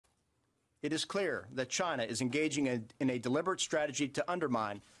It is clear that China is engaging in a deliberate strategy to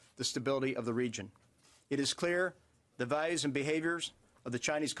undermine the stability of the region. It is clear the values and behaviors of the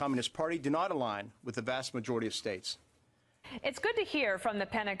Chinese Communist Party do not align with the vast majority of states. It's good to hear from the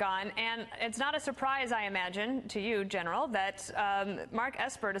Pentagon, and it's not a surprise, I imagine, to you, General, that Mark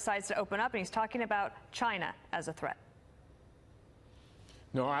Esper decides to open up, and he's talking about China as a threat.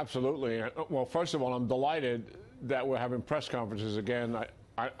 No, absolutely. Well, first of all, I'm delighted that we're having press conferences again.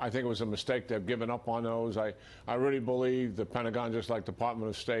 I think it was a mistake to have given up on those. I really believe the Pentagon, just like the Department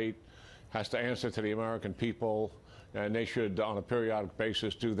of State, has to answer to the American people, and they should, on a periodic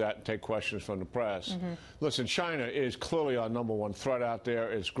basis, do that and take questions from the press. Listen, China is clearly our #1 threat out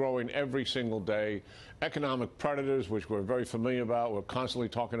there. It's growing every single day. Economic predators, which we're very familiar about, we're constantly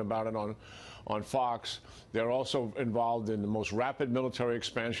talking about it on Fox. They're also involved in the most rapid military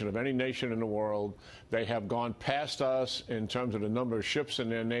expansion of any nation in the world. They have gone past us in terms of the number of ships in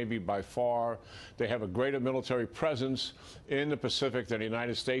their Navy by far. They have a greater military presence in the Pacific than the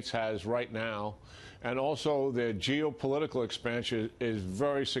United States has right now. And also their geopolitical expansion is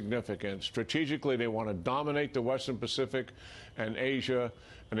very significant. Strategically, they want to dominate the Western Pacific and Asia,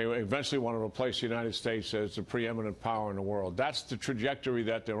 and they eventually want to replace the United States as the preeminent power in the world. That's the trajectory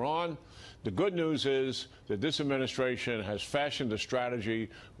that they're on. The good news is that this administration has fashioned a strategy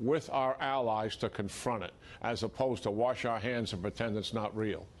with our allies to confront it, as opposed to wash our hands and pretend it's not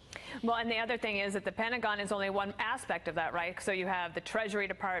real. Well, and the other thing is that the Pentagon is only one aspect of that, right? So you have the Treasury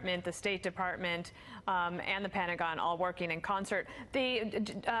Department, the State Department, and the Pentagon all working in concert.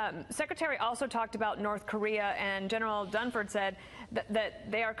 The Secretary also talked about North Korea, and General Dunford said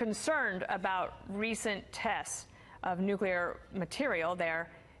that they are concerned about recent tests of nuclear material there.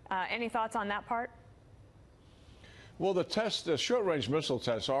 Any thoughts on that part? Well, the short-range missile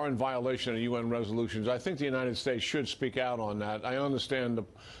tests are in violation of UN resolutions. I think the United States should speak out on that. I understand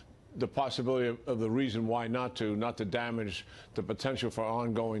the possibility of the reason why not to damage the potential for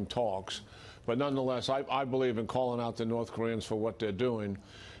ongoing talks. But nonetheless, I believe in calling out the North Koreans for what they're doing.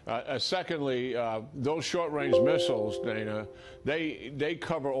 Secondly, those short-range missiles, Dana, they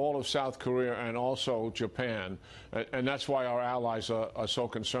cover all of South Korea and also Japan. And that's why our allies are so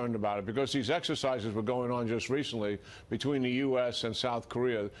concerned about it, because these exercises were going on just recently between the U.S. and South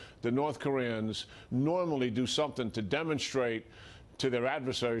Korea. The North Koreans normally do something to demonstrate to their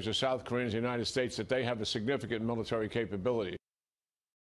adversaries, the South Koreans and the United States, that they have a significant military capability.